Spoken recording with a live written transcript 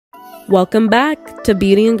Welcome back to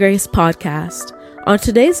Beauty and Grace Podcast. On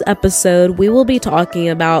today's episode, we will be talking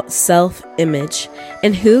about self-image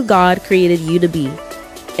and who God created you to be.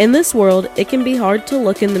 In this world, it can be hard to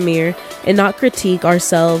look in the mirror and not critique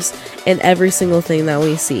ourselves and every single thing that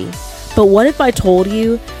we see. But what if I told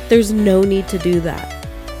you there's no need to do that?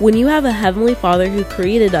 When you have a Heavenly Father who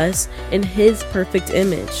created us in His perfect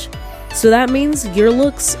image. So that means your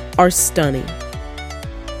looks are stunning.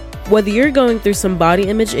 Whether you're going through some body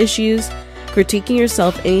image issues, critiquing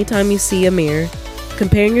yourself anytime you see a mirror,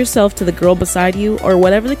 comparing yourself to the girl beside you, or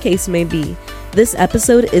whatever the case may be, this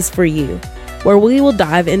episode is for you, where we will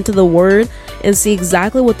dive into the Word and see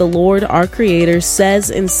exactly what the Lord, our Creator, says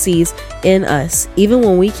and sees in us, even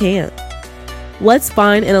when we can't. Let's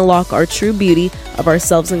find and unlock our true beauty of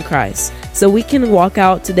ourselves in Christ, so we can walk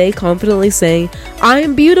out today confidently saying, I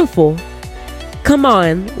am beautiful. Come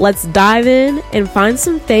on, let's dive in and find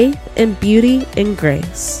some faith and beauty and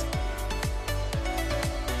grace.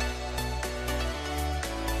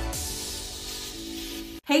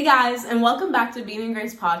 Hey guys, and welcome back to Beauty and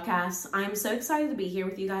Grace Podcast. I'm so excited to be here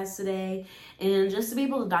with you guys today and just to be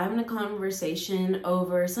able to dive into conversation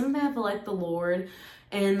over something I feel like the Lord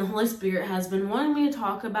and the Holy Spirit has been wanting me to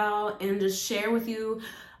talk about and just share with you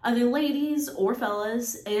other ladies or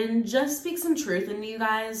fellas and just speak some truth into you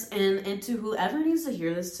guys and into whoever needs to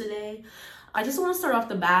hear this today. I just want to start off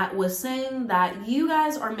the bat with saying that you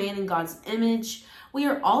guys are made in God's image. We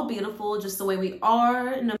are all beautiful just the way we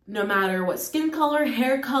are, no matter what skin color,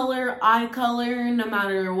 hair color, eye color, no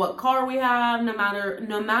matter what car we have, no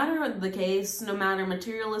matter the case, no matter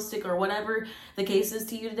materialistic or whatever the case is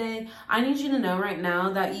to you today. I need you to know right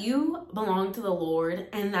now that you belong to the Lord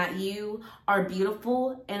and that you are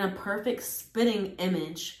beautiful and a perfect spitting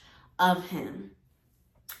image of Him.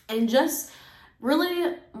 And just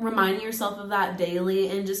really reminding yourself of that daily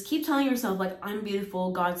and just keep telling yourself, like, I'm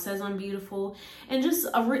beautiful. God says I'm beautiful. And just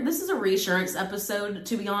this is a reassurance episode,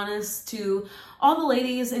 to be honest, to all the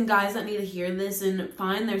ladies and guys that need to hear this and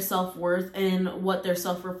find their self-worth and what their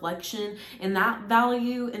self-reflection and that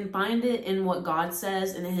value and find it in what God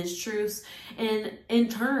says and in His truths. And in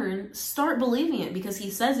turn, start believing it because He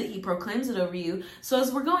says it. He proclaims it over you. So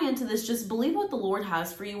as we're going into this, just believe what the Lord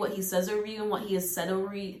has for you, what He says over you and what He has said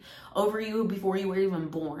over you before you were even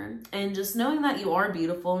born. And just knowing that you are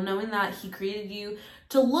beautiful, knowing that He created you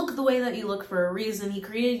to look the way that you look for a reason. He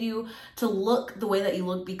created you to look the way that you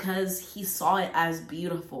look because He saw it as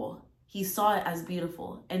beautiful. He saw it as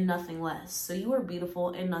beautiful and nothing less. So you are beautiful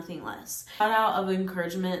and nothing less. Shout out of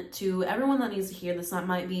encouragement to everyone that needs to hear this, that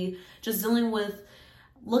might be just dealing with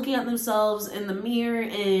looking at themselves in the mirror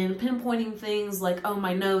and pinpointing things like, oh,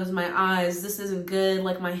 my nose, my eyes, this isn't good,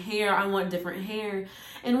 like my hair, I want different hair,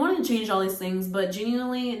 and wanting to change all these things, but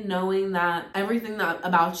genuinely knowing that everything that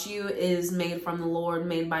about you is made from the Lord,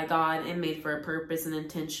 made by God, and made for a purpose and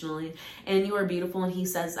intentionally, and you are beautiful, and He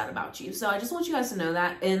says that about you. So I just want you guys to know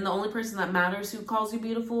that, and the only person that matters who calls you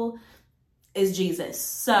beautiful is Jesus.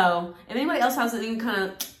 So if anybody else has any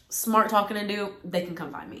kind of smart talking to do, they can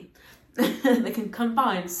come find me. They can come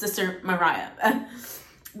find Sister Mariah.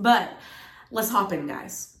 But let's hop in,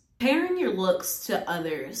 guys. Comparing your looks to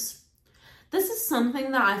others. This is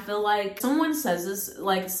something that I feel like someone says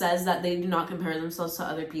that they do not compare themselves to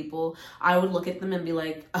other people. I would look at them and be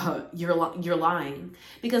like, you're lying.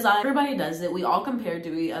 Because everybody does it. We all compare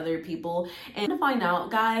to other people. And to find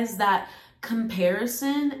out, guys, that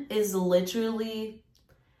comparison is literally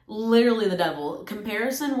the devil.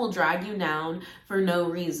 Comparison will drag you down for no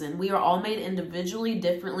reason. We are all made individually,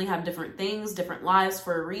 differently, have different things, different lives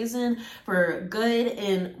for a reason, for good,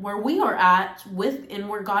 and where we are at with and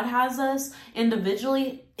where God has us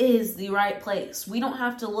individually is the right place. We don't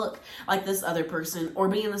have to look like this other person or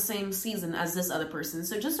be in the same season as this other person.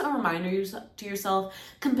 So just a reminder to yourself,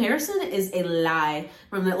 comparison is a lie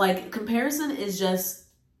from that. Like, comparison is just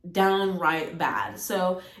downright bad.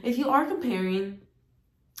 So if you are comparing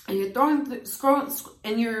and you're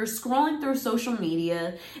scrolling through social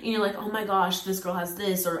media and you're like, oh my gosh, this girl has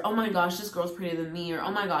this, or oh my gosh, this girl's prettier than me, or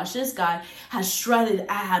oh my gosh, this guy has shredded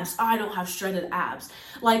abs, I don't have shredded abs.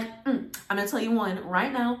 Like, I'm gonna tell you one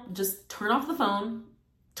right now, just turn off the phone,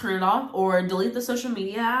 turn it off, or delete the social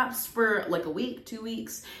media apps for like a week, 2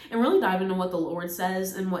 weeks, and really dive into what the Lord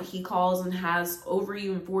says and what He calls and has over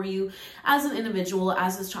you and for you as an individual,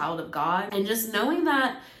 as a child of God. And just knowing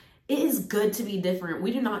that it is good to be different.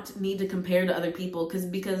 We do not need to compare to other people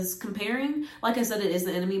because comparing, like I said, it is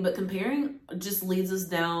the enemy, but comparing just leads us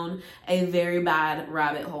down a very bad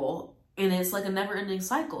rabbit hole. And it's like a never-ending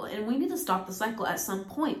cycle, and we need to stop the cycle at some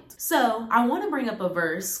point. So I want to bring up a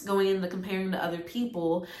verse going into comparing to other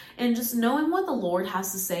people and just knowing what the Lord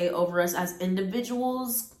has to say over us as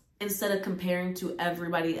individuals instead of comparing to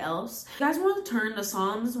everybody else. You guys want to turn to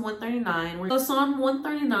Psalms 139. So Psalm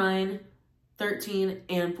 139, 13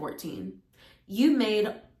 and 14. You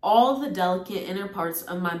made all the delicate inner parts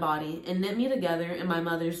of my body and knit me together in my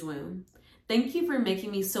mother's womb. Thank you for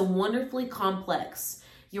making me so wonderfully complex.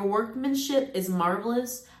 Your workmanship is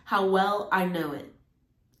marvelous. How well I know it.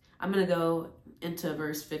 I'm going to go into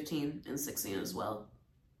verse 15 and 16 as well.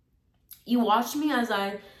 You watched me as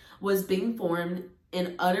I was being formed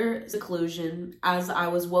in utter seclusion, as I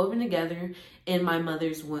was woven together in my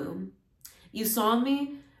mother's womb. You saw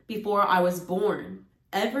me before I was born.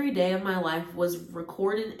 Every day of my life was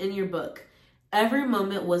recorded in your book. Every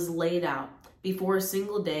moment was laid out before a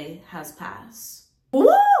single day has passed. Woo!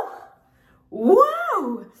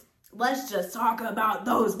 Woo! Let's just talk about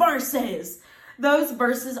those verses. Those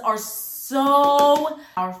verses are so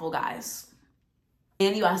powerful, guys.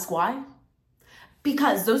 And you ask why?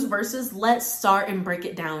 Because those verses, let's start and break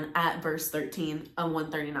it down at verse 13 of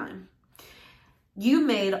 139. You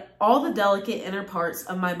made all the delicate inner parts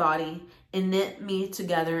of my body and knit me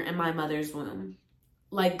together in my mother's womb.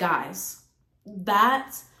 Like, guys,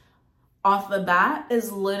 that off the bat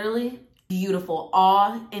is literally beautiful,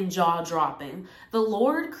 awe and jaw dropping. The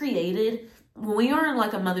Lord created, when we are in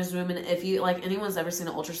like a mother's womb, and if you like anyone's ever seen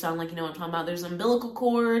an ultrasound, like, you know what I'm talking about, there's an umbilical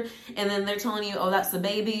cord and then they're telling you, oh, that's the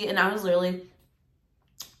baby. And I was looking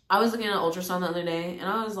at an ultrasound the other day and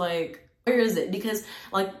I was like, where is it? Because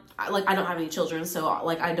like I don't have any children, so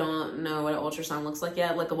like I don't know what an ultrasound looks like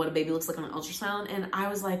yet, like what a baby looks like on an ultrasound. And I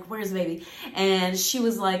was like, where's the baby? And she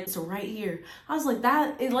was like, it's right here. I was like,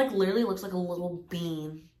 that, it like literally looks like a little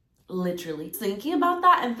bean, literally. Thinking about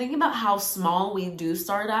that and thinking about how small we do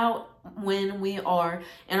start out when we are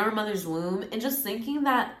in our mother's womb, and just thinking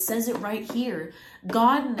that it says it right here.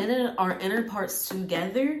 God knitted our inner parts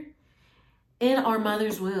together in our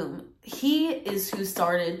mother's womb. He is who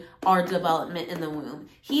started our development in the womb.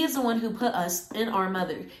 He is the one who put us in our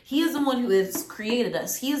mother. He is the one who has created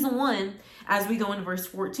us. He is the one, as we go into verse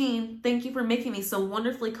 14, thank you for making me so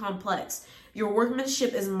wonderfully complex. Your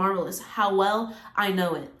workmanship is marvelous. How well I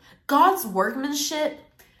know it. God's workmanship,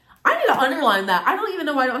 I need to underline that. I don't even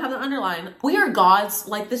know why I don't have the underline. We are God's,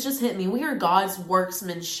 like this just hit me. We are God's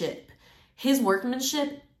workmanship. His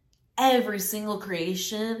workmanship, every single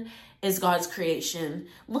creation is God's creation.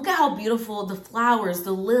 Look at how beautiful the flowers,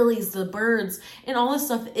 the lilies, the birds, and all this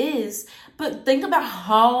stuff is. But think about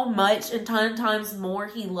how much and 10 times more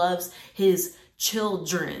he loves his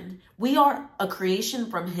children. We are a creation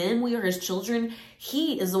from him. We are his children.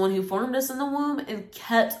 He is the one who formed us in the womb and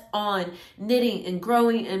kept on knitting and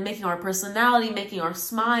growing and making our personality, making our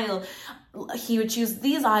smile. He would choose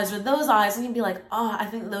these eyes or those eyes, and he'd be like, oh, I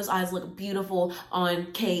think those eyes look beautiful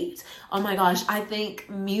on Kate. Oh my gosh, I think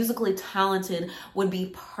musically talented would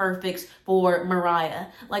be perfect for Mariah.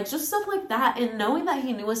 Like, just stuff like that. And knowing that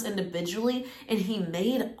he knew us individually and he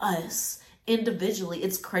made us individually,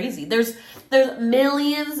 it's crazy. There's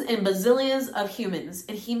millions and bazillions of humans,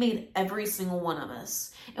 and he made every single one of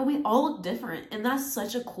us, and we all look different, and that's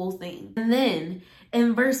such a cool thing. And then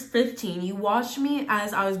in verse 15, you watched me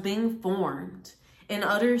as I was being formed in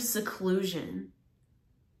utter seclusion,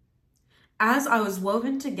 as I was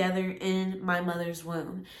woven together in my mother's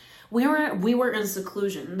womb. We were in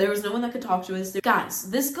seclusion. There was no one that could talk to us. Guys,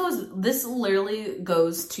 this literally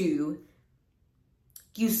goes to,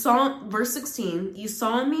 verse 16, you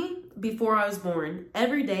saw me before I was born.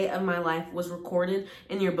 Every day of my life was recorded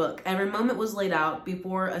in your book. Every moment was laid out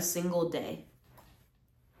before a single day.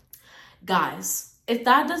 Guys, if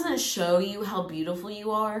that doesn't show you how beautiful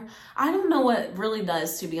you are, I don't know what really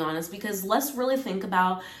does, to be honest, because let's really think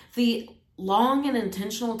about the long and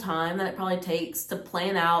intentional time that it probably takes to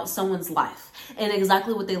plan out someone's life and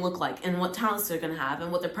exactly what they look like and what talents they're going to have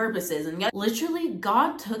and what their purpose is. And yet, literally,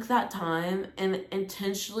 God took that time and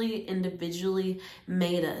intentionally, individually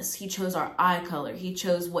made us. He chose our eye color. He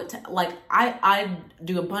chose what to, like, I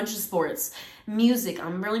do a bunch of sports, music.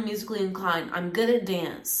 I'm really musically inclined. I'm good at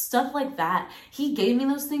dance, stuff like that. He gave me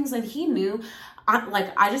those things, and he knew,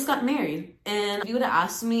 I just got married. And if you would have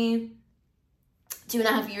asked me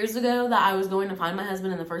 2.5 years ago that I was going to find my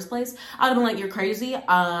husband in the first place, I would have been like, you're crazy.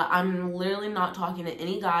 I'm literally not talking to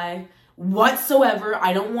any guy whatsoever.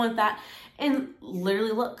 I don't want that. And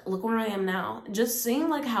literally, look where I am now. Just seeing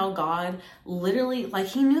like how God literally, like,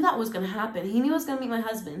 he knew that was going to happen. He knew I was going to meet my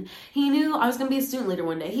husband. He knew I was going to be a student leader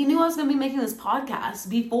one day. He knew I was going to be making this podcast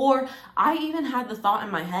before I even had the thought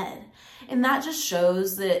in my head. And that just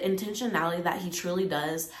shows the intentionality that he truly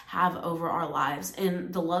does have over our lives,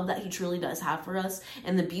 and the love that he truly does have for us,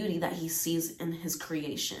 and the beauty that he sees in his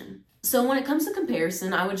creation. So when it comes to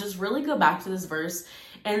comparison, I would just really go back to this verse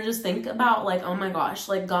and just think about like, oh my gosh,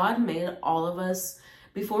 like God made all of us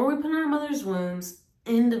before we put in our mother's wombs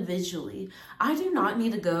individually. I do not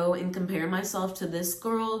need to go and compare myself to this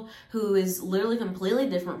girl who is literally completely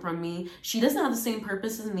different from me. She doesn't have the same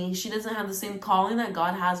purpose as me. She doesn't have the same calling that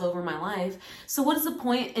God has over my life. So what is the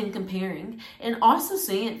point in comparing? And also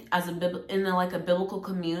saying it as a biblical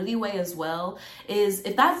community way as well is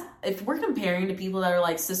if we're comparing to people that are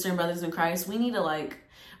like sister and brothers in Christ, we need to like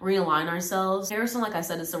realign ourselves. Comparison, like I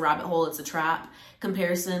said, it's a rabbit hole, it's a trap.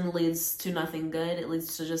 Comparison leads to nothing good. It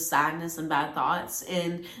leads to just sadness and bad thoughts.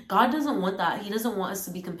 And God doesn't want that. He doesn't want us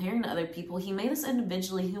to be comparing to other people. He made us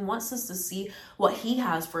individually. He wants us to see what He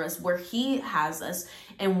has for us, where He has us,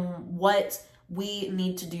 and what we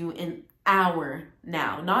need to do in our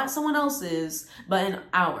now. Not someone else's, but in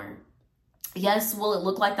our. Yes, will it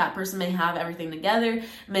look like that person may have everything together,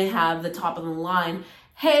 may have the top of the line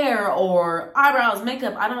hair or eyebrows,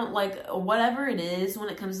 makeup, I don't like whatever it is when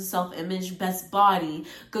it comes to self-image, best body,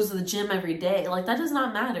 goes to the gym every day. Like that does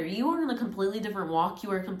not matter. You are in a completely different walk.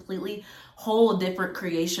 You are a completely whole different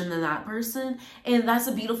creation than that person. And that's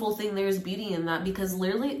a beautiful thing. There's beauty in that because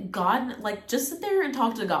literally God, like just sit there and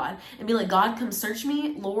talk to God and be like, God, come search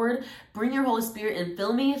me, Lord, bring your Holy Spirit and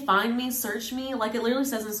fill me, find me, search me. Like it literally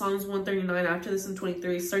says in Psalms 139 after this in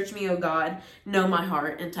 23, search me, O God, know my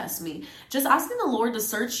heart and test me. Just asking the Lord to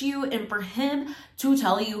search you and for Him to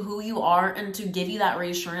tell you who you are and to give you that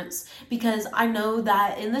reassurance, because I know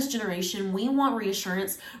that in this generation, we want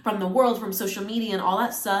reassurance from the world, from social media and all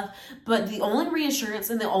that stuff. But the only reassurance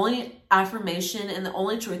and the only affirmation and the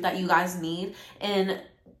only truth that you guys need and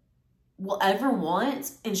will ever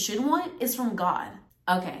want and should want is from God.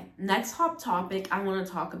 Okay, next hot topic I want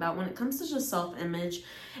to talk about when it comes to just self-image,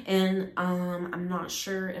 and I'm not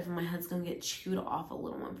sure if my head's gonna get chewed off a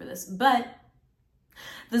little one for this, but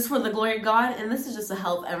this is for the glory of God, and this is just to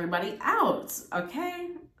help everybody out,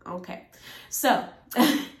 okay? Okay, so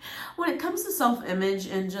when it comes to self-image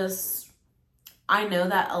and just, I know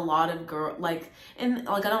that a lot of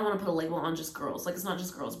I don't want to put a label on just girls, like it's not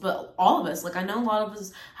just girls, but all of us, like I know a lot of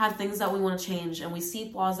us have things that we want to change and we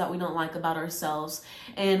see flaws that we don't like about ourselves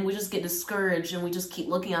and we just get discouraged and we just keep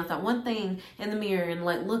looking at that one thing in the mirror and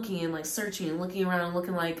like looking and like searching and looking around and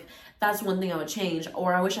looking like that's one thing I would change,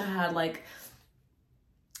 or I wish I had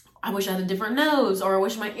a different nose, or I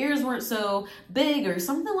wish my ears weren't so big, or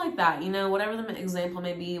something like that, you know, whatever the example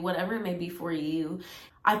may be, whatever it may be for you.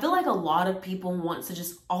 I feel like a lot of people want to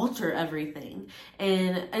just alter everything,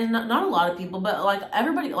 and not a lot of people, but like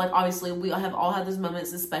everybody, like obviously we have all had those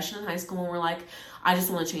moments, especially in high school, when we're like, I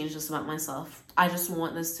just want to change this about myself. I just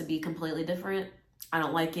want this to be completely different. I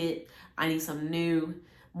don't like it. I need some new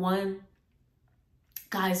one.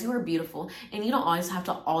 Guys, you are beautiful, and you don't always have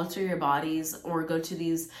to alter your bodies or go to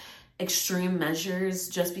these extreme measures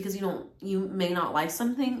just because you may not like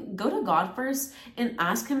something. Go to God first and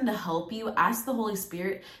ask Him to help you. Ask the Holy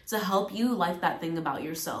Spirit to help you like that thing about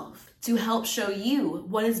yourself, to help show you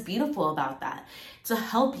what is beautiful about that, to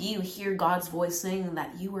help you hear God's voice saying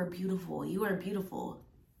that you are beautiful, you are beautiful.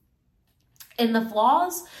 And the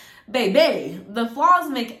flaws, baby, the flaws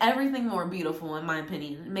make everything more beautiful, in my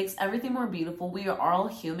opinion. It makes everything more beautiful. We are all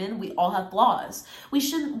human. We all have flaws.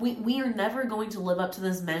 We are never going to live up to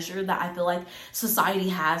this measure that I feel like society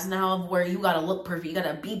has now of where you gotta look perfect, you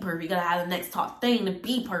gotta be perfect, you gotta have the next top thing to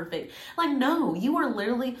be perfect. Like, no, you are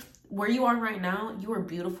literally where you are right now. You are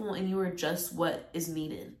beautiful and you are just what is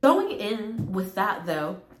needed. Going in with that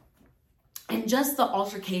though, and just the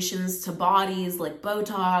altercations to bodies like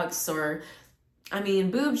Botox or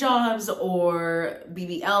boob jobs or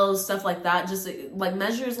BBLs, stuff like that. Just like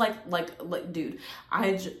measures like dude,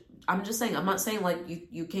 I'm just saying, I'm not saying like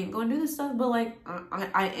you can't go and do this stuff, but like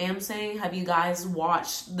I am saying, have you guys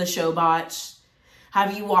watched the show Botched?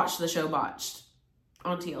 Have you watched the show Botched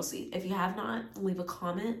on TLC? If you have not, leave a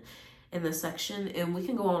comment in the section and we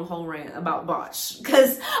can go on a whole rant about Botched,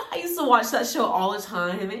 because I used to watch that show all the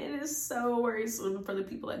time and it is so worrisome for the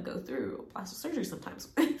people that go through plastic surgery sometimes.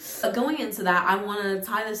 But going into that, I want to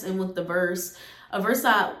tie this in with a verse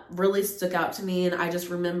that really stuck out to me and I just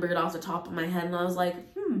remembered off the top of my head, and I was like,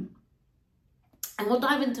 and we'll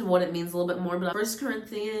dive into what it means a little bit more, but 1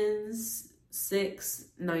 Corinthians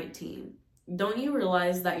 6:19. Don't you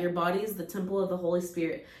realize that your body is the temple of the Holy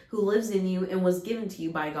Spirit who lives in you and was given to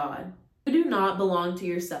you by God? You do not belong to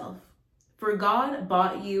yourself, for God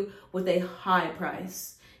bought you with a high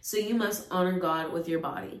price, so you must honor God with your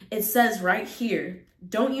body. It says right here,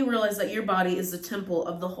 don't you realize that your body is the temple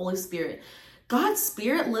of the Holy Spirit? God's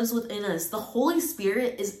Spirit lives within us. The Holy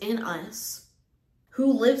Spirit is in us,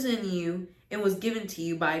 who lives in you and was given to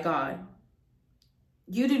you by God.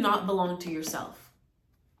 you do not belong to yourself.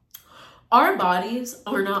 Our bodies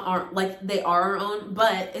are not they are our own,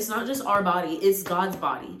 but it's not just our body, it's God's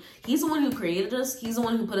body. He's the one who created us. He's the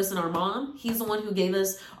one who put us in our mom. He's the one who gave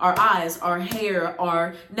us our eyes, our hair,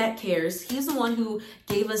 our neck hairs. He's the one who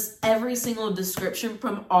gave us every single description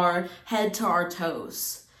from our head to our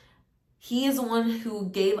toes. He is the one who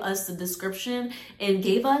gave us the description and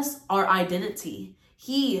gave us our identity.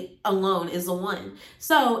 He alone is the one.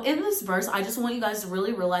 So in this verse, I just want you guys to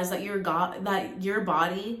really realize that your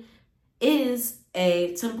body is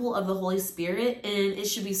a temple of the Holy Spirit, and it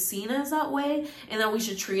should be seen as that way, and that we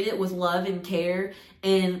should treat it with love and care,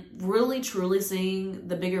 and really truly seeing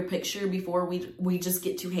the bigger picture before we just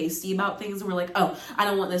get too hasty about things and we're like, oh, I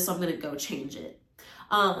don't want this, so I'm gonna go change it.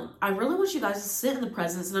 I really want you guys to sit in the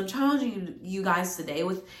presence, and I'm challenging you guys today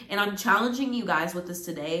with this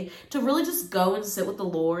today, to really just go and sit with the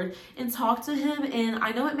Lord and talk to him. And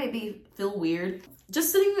I know it may feel weird,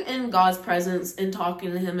 just sitting in God's presence and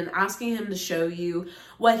talking to him and asking him to show you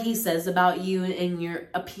what he says about you and your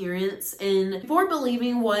appearance. And before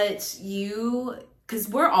believing because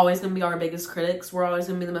we're always going to be our biggest critics. We're always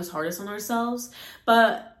going to be the most hardest on ourselves.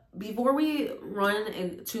 But before we run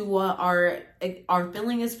into what our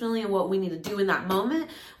feeling is feeling and what we need to do in that moment,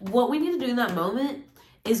 what we need to do in that moment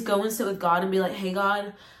is go and sit with God and be like, hey,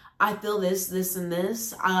 God, I feel this, this, and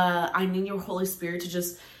this. I need your Holy Spirit to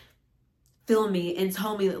just fill me and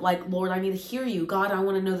tell me that, like, Lord, I need to hear you. God, I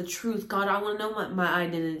want to know the truth. God, I want to know what my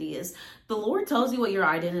identity is. The Lord tells you what your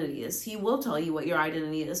identity is. He will tell you what your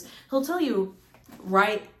identity is. He'll tell you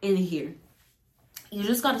right in here. You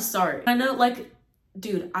just got to start. I know, like,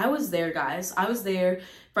 dude, I was there, guys. I was there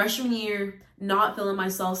freshman year, not feeling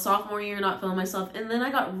myself. Sophomore year, not feeling myself. And then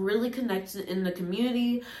I got really connected in the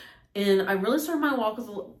community, and I really started my walk with,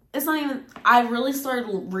 I really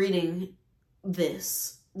started reading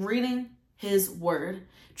his word,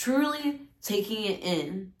 truly taking it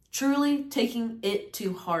in, truly taking it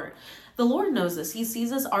to heart. The Lord knows this. He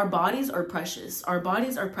sees us. Our bodies are precious. Our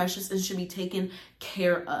bodies are precious and should be taken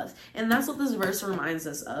care of. And that's what this verse reminds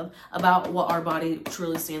us of, about what our body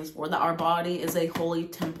truly stands for, that our body is a holy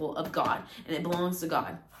temple of God and it belongs to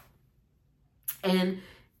God. And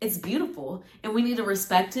it's beautiful, and we need to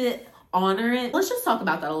respect it, honor it. Let's just talk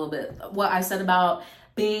about that a little bit. What I said about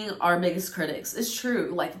being our biggest critics. It's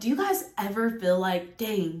true. Like, do you guys ever feel like,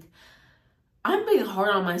 dang, I'm being hard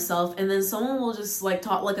on myself, and then someone will just like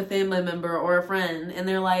talk, like a family member or a friend, and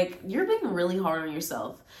they're like, you're being really hard on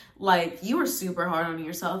yourself. Like, you are super hard on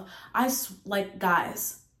yourself.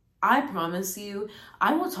 Guys, I promise you,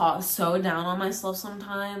 I will talk so down on myself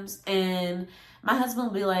sometimes, and my husband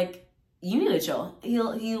will be like, you need to chill. He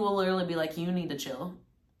will literally be like, you need to chill,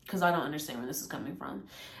 because I don't understand where this is coming from.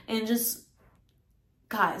 And just,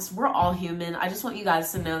 guys, we're all human. I just want you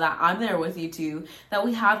guys to know that I'm there with you too, that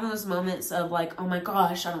we have those moments of like, oh my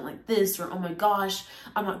gosh, I don't like this, or oh my gosh,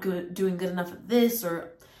 I'm not doing good enough at this,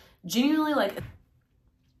 or genuinely, like,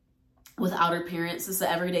 with outer appearance, it's an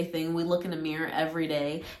everyday thing. We look in the mirror every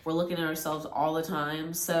day. We're looking at ourselves all the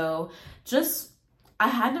time. So I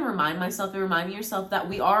had to remind myself and remind yourself that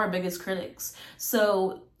we are our biggest critics.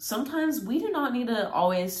 So sometimes we do not need to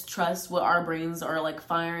always trust what our brains are like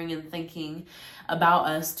firing and thinking about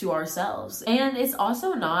us to ourselves. And it's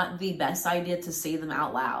also not the best idea to say them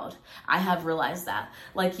out loud. I have realized that.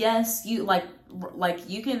 Like, yes, you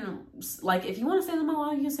you can, like, if you want to say them out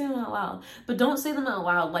loud, you can say them out loud, but don't say them out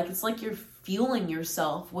loud. Like, it's like you're fueling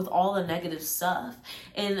yourself with all the negative stuff,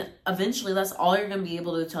 and eventually that's all you're going to be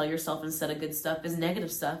able to tell yourself instead of good stuff is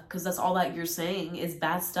negative stuff, because that's all that you're saying is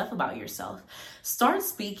bad stuff about yourself. Start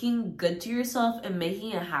speaking good to yourself and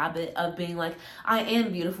making a habit of being like, I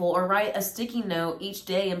am beautiful, or write a sticky note each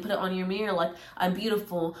day and put it on your mirror like, I'm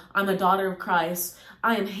beautiful, I'm a daughter of Christ,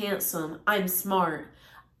 I am handsome, I'm smart,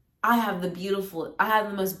 I have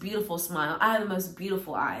the most beautiful smile, I have the most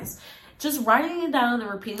beautiful eyes. Just writing it down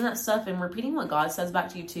and repeating that stuff and repeating what God says back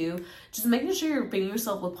to you too. Just making sure you're feeding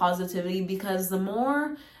yourself with positivity, because the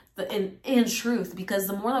more, and truth, because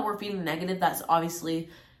the more that we're feeding negative, that's obviously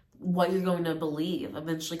what you're going to believe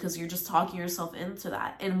eventually, because you're just talking yourself into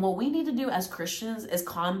that. And what we need to do as Christians is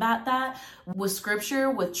combat that with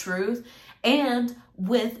scripture, with truth, and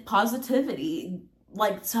with positivity.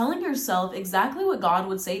 Like, telling yourself exactly what God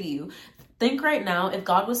would say to you. Think right now, if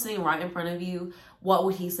God was sitting right in front of you, what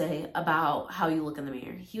would he say about how you look in the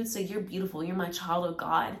mirror? He would say, you're beautiful. You're my child of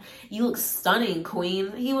God. You look stunning,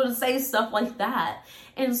 queen. He would say stuff like that.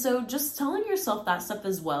 And so just telling yourself that stuff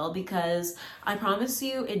as well, because I promise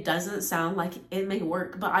you, it doesn't sound like it may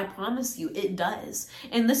work, but I promise you it does.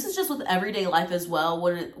 And this is just with everyday life as well.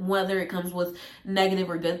 Whether it comes with negative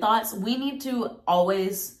or good thoughts, we need to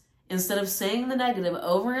always Instead of saying the negative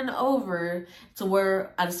over and over to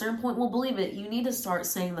where at a certain point we'll believe it, you need to start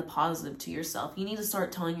saying the positive to yourself. You need to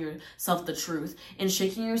start telling yourself the truth and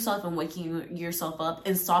shaking yourself and waking yourself up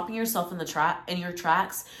and stopping yourself in your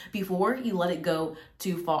tracks before you let it go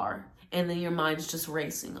too far. And then your mind's just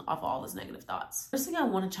racing off all those negative thoughts. First thing I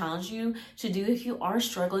want to challenge you to do, if you are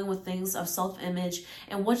struggling with things of self-image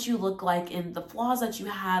and what you look like and the flaws that you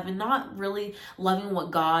have and not really loving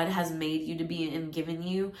what God has made you to be and given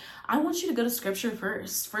you, I want you to go to scripture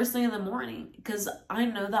first thing in the morning. Because I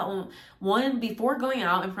know that one, before going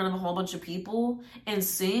out in front of a whole bunch of people and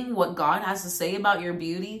seeing what God has to say about your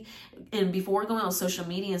beauty, and before going on social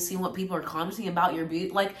media and seeing what people are commenting about your beauty,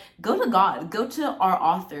 like, go to God, go to our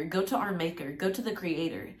author, go to our maker, go to the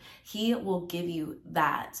creator. He will give you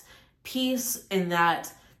that peace and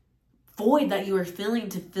that void that you are feeling,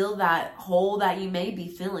 to fill that hole that you may be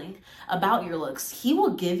feeling about your looks. He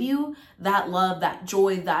will give you that love, that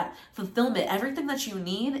joy, that fulfillment, everything that you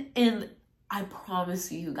need. And I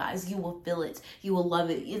promise you guys, you will feel it, you will love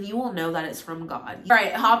it, and you will know that it's from God. All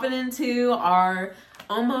right, hopping into our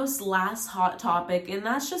almost last hot topic, and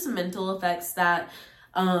that's just mental effects that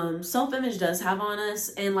self-image does have on us.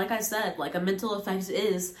 And like I said, like, a mental effect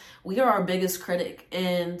is, we are our biggest critic,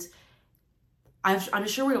 and I'm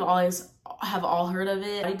sure we've always have all heard of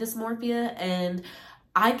it, body dysmorphia. And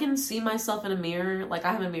I can see myself in a mirror. Like,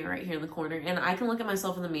 I have a mirror right here in the corner, and I can look at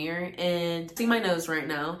myself in the mirror and see my nose right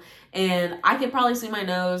now, and I could probably see my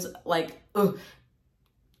nose like,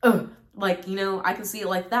 like, you know, I can see it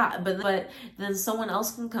like that. But then someone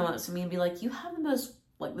else can come up to me and be like, you have the most,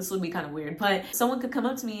 like, this would be kind of weird, but someone could come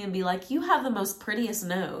up to me and be like, you have the most prettiest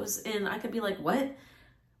nose. And I could be like, what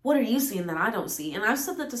are you seeing that I don't see? And I've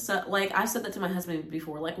said that to my husband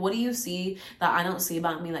before. Like, what do you see that I don't see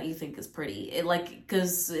about me that you think is pretty?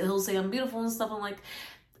 Because he'll say I'm beautiful and stuff. I'm like,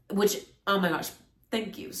 which, oh my gosh,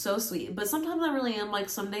 thank you, so sweet. But sometimes I really am. Like,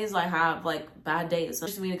 some days I have like bad days. I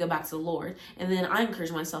just need to go back to the Lord, and then I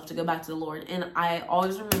encourage myself to go back to the Lord. And I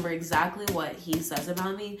always remember exactly what He says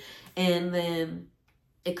about me, and then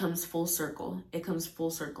it comes full circle. It comes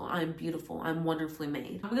full circle. I'm beautiful. I'm wonderfully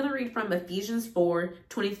made. I'm going to read from Ephesians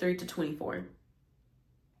 4:23-24.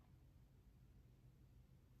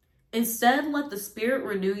 Instead, let the Spirit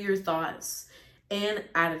renew your thoughts and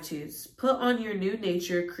attitudes. Put on your new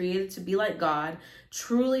nature, created to be like God,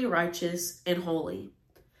 truly righteous and holy.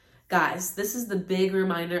 Guys, this is the big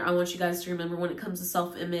reminder I want you guys to remember when it comes to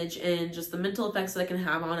self-image and just the mental effects that it can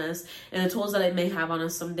have on us and the tools that it may have on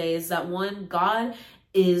us some days. That one, God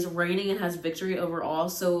is reigning and has victory over all.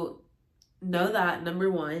 So know that,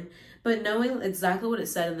 number one. But knowing exactly what it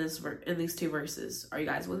said in these two verses. Are you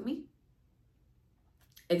guys with me?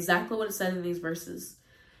 Exactly what it said in these verses.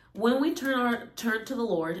 When we turn to the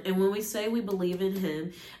Lord, and when we say we believe in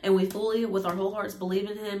Him, and we fully, with our whole hearts,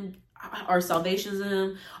 believe in Him, our salvation's in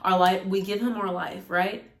Him, our life, we give Him our life,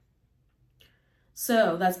 right?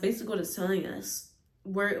 So that's basically what it's telling us.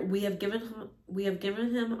 We have given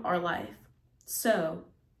Him our life. So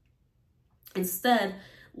instead,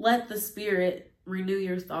 let the Spirit renew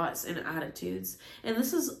your thoughts and attitudes. And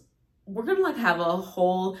we're going to have a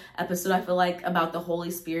whole episode, I feel like, about the Holy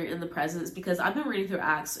Spirit and the presence, because I've been reading through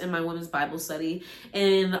Acts in my women's Bible study.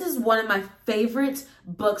 And this is one of my favorite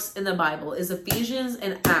books in the Bible, is Ephesians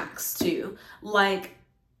and Acts too. Like,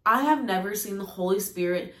 I have never seen the Holy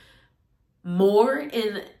Spirit more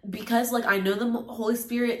because I know the Holy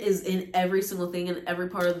Spirit is in every single thing, in every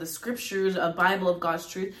part of the scriptures, a Bible of God's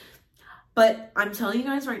truth. But I'm telling you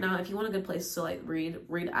guys right now, if you want a good place to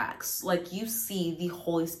read Acts, you see the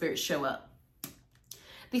Holy Spirit show up.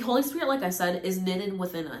 The Holy Spirit, like I said, is knitted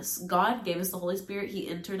within us. God gave us the Holy Spirit. He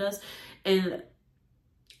entered us. And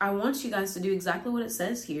I want you guys to do exactly what it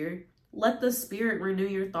says here. Let the Spirit renew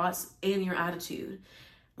your thoughts and your attitude.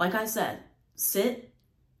 Like I said, sit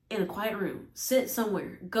in a quiet room, sit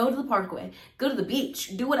somewhere, go to the parkway, go to the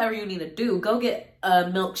beach, do whatever you need to do, go get a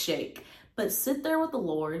milkshake, but sit there with the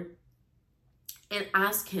Lord and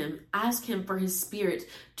ask him for His Spirit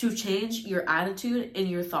to change your attitude and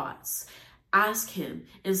your thoughts. Ask Him.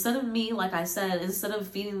 Instead of me, like I said, instead of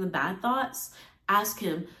feeding the bad thoughts, ask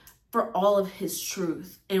Him for all of His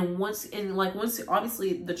truth. And once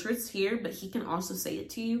obviously the truth's here, but He can also say it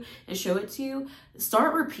to you and show it to you.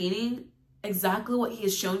 Start repeating exactly what He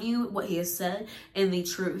has shown you, what He has said, and the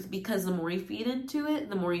truth. Because the more you feed into it,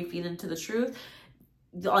 the more you feed into the truth,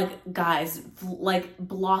 like, guys, like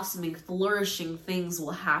blossoming, flourishing things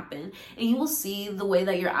will happen. And you will see the way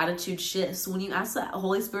that your attitude shifts. When you ask the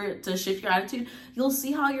Holy Spirit to shift your attitude, you'll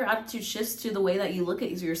see how your attitude shifts to the way that you look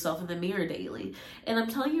at yourself in the mirror daily. And I'm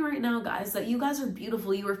telling you right now, guys, that you guys are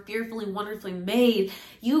beautiful. You are fearfully, wonderfully made.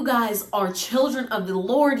 You guys are children of the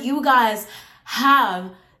Lord. You guys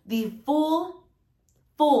have the full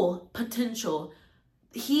potential.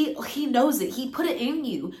 He knows it. He put it in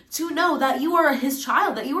you to know that you are his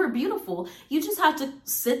child, that you are beautiful. You just have to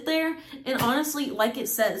sit there and honestly, like it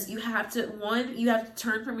says, you have to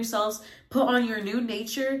turn from yourselves, put on your new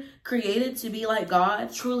nature, created to be like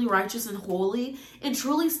God, truly righteous and holy, and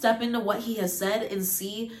truly step into what he has said and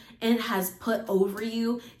see and has put over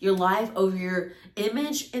you, your life, over your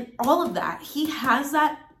image, and all of that. He has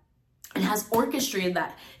that and has orchestrated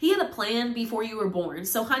that. He had a plan before you were born.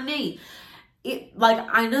 So, honey,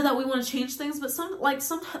 I know that we want to change things, but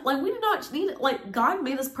we do not need it. Like, God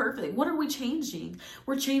made us perfect. What are we changing?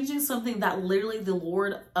 We're changing something that literally the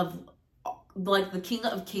Lord of, like, the King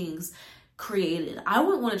of Kings created. I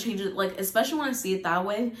wouldn't want to change it, like, especially when I see it that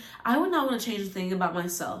way. I would not want to change a thing about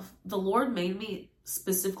myself. The Lord made me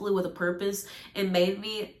specifically with a purpose and made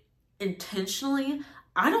me intentionally.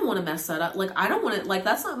 I don't want to mess that up. Like, I don't want to, like,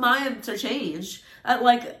 that's not mine to change. I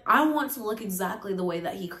want to look exactly the way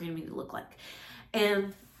that he created me to look like.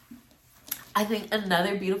 And I think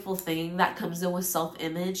another beautiful thing that comes in with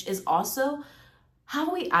self-image is also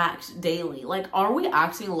how we act daily. Like, are we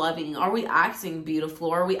acting loving? Are we acting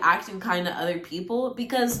beautiful? Are we acting kind to other people?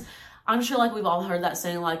 Because I'm sure, like, we've all heard that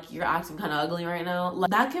saying, like, you're acting kind of ugly right now.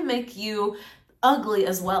 Like, that can make you ugly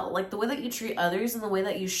as well. Like, the way that you treat others and the way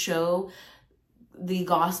that you show the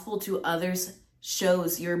gospel to others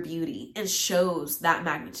shows your beauty and shows that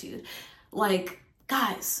magnitude. Like,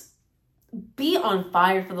 guys, be on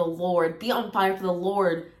fire for the Lord. Be on fire for the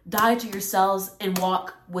Lord. Die to yourselves and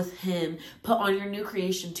walk with him. Put on your new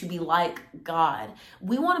creation to be like God.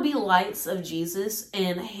 We want to be lights of Jesus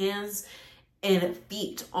and hands and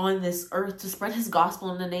feet on this earth to spread his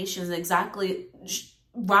gospel in the nations, exactly,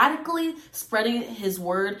 radically spreading his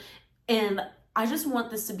word. And I just want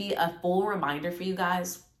this to be a full reminder for you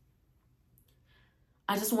guys.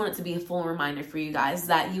 I just want it to be a full reminder for you guys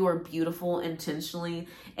that you are beautiful intentionally,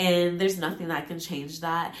 and there's nothing that can change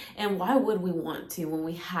that. And why would we want to when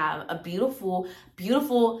we have a beautiful,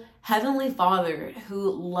 beautiful Heavenly Father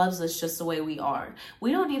who loves us just the way we are?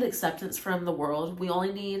 We don't need acceptance from the world. We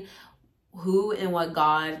only need who and what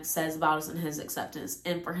God says about us and his acceptance,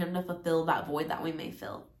 and for him to fulfill that void that we may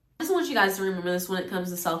fill. I just want you guys to remember this when it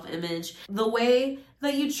comes to self-image. The way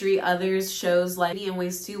that you treat others shows, like, in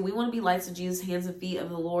ways too. We want to be lights of Jesus, hands and feet of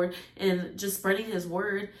the Lord, and just spreading his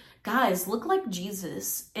word. Guys, look like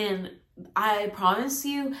Jesus. And I promise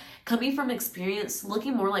you, coming from experience,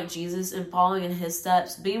 looking more like Jesus and following in his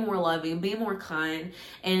steps, being more loving, being more kind,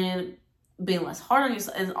 and being less hard on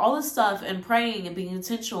yourself, and all this stuff, and praying and being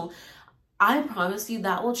intentional, I promise you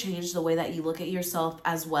that will change the way that you look at yourself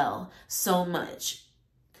as well so much.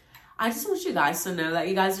 I just want you guys to know that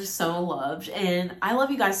you guys are so loved, and I love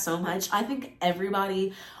you guys so much. I think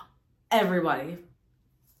everybody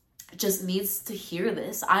just needs to hear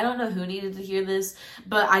this. I don't know who needed to hear this,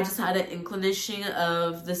 but I just had an inclination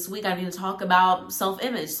of this week I need to talk about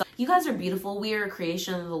self-image. So you guys are beautiful. We are a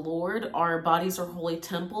creation of the Lord. Our bodies are holy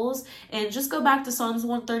temples. And just go back to Psalms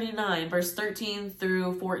 139, verse 13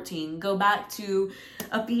 through 14. Go back to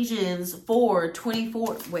Ephesians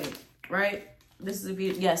 4:24. Wait, right? This is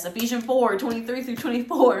Ephesians 4:23 through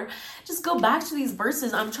 24. Just go back to these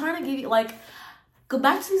verses. I'm trying to give you, like, go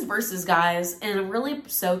back to these verses, guys, and really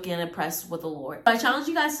soak in and press with the Lord. I challenge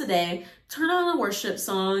you guys today, turn on a worship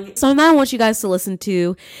song. Song that I want you guys to listen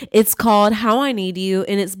to. It's called How I Need You,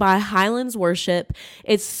 and it's by Highlands Worship.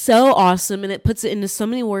 It's so awesome, and it puts it into so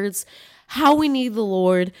many words. How we need the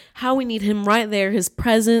Lord, how we need him right there, his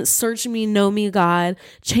presence. Search me, know me, God.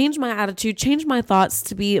 Change my attitude, change my thoughts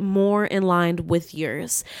to be more in line with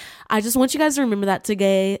yours. I just want you guys to remember that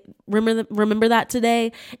today. Remember that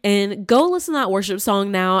today, and go listen to that worship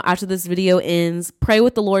song now after this video ends. Pray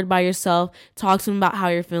with the Lord by yourself. Talk to him about how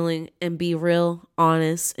you're feeling, and be real,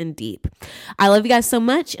 honest, and deep. I love you guys so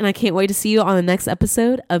much, and I can't wait to see you on the next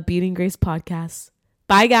episode of Beauty and Grace Podcast.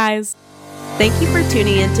 Bye, guys. Thank you for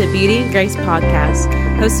tuning in to Beauty and Grace Podcast,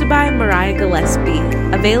 hosted by Mariah Gillespie,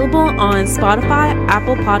 available on Spotify,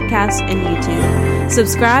 Apple Podcasts, and YouTube.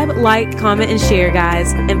 Subscribe, like, comment, and share,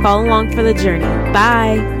 guys, and follow along for the journey.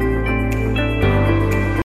 Bye!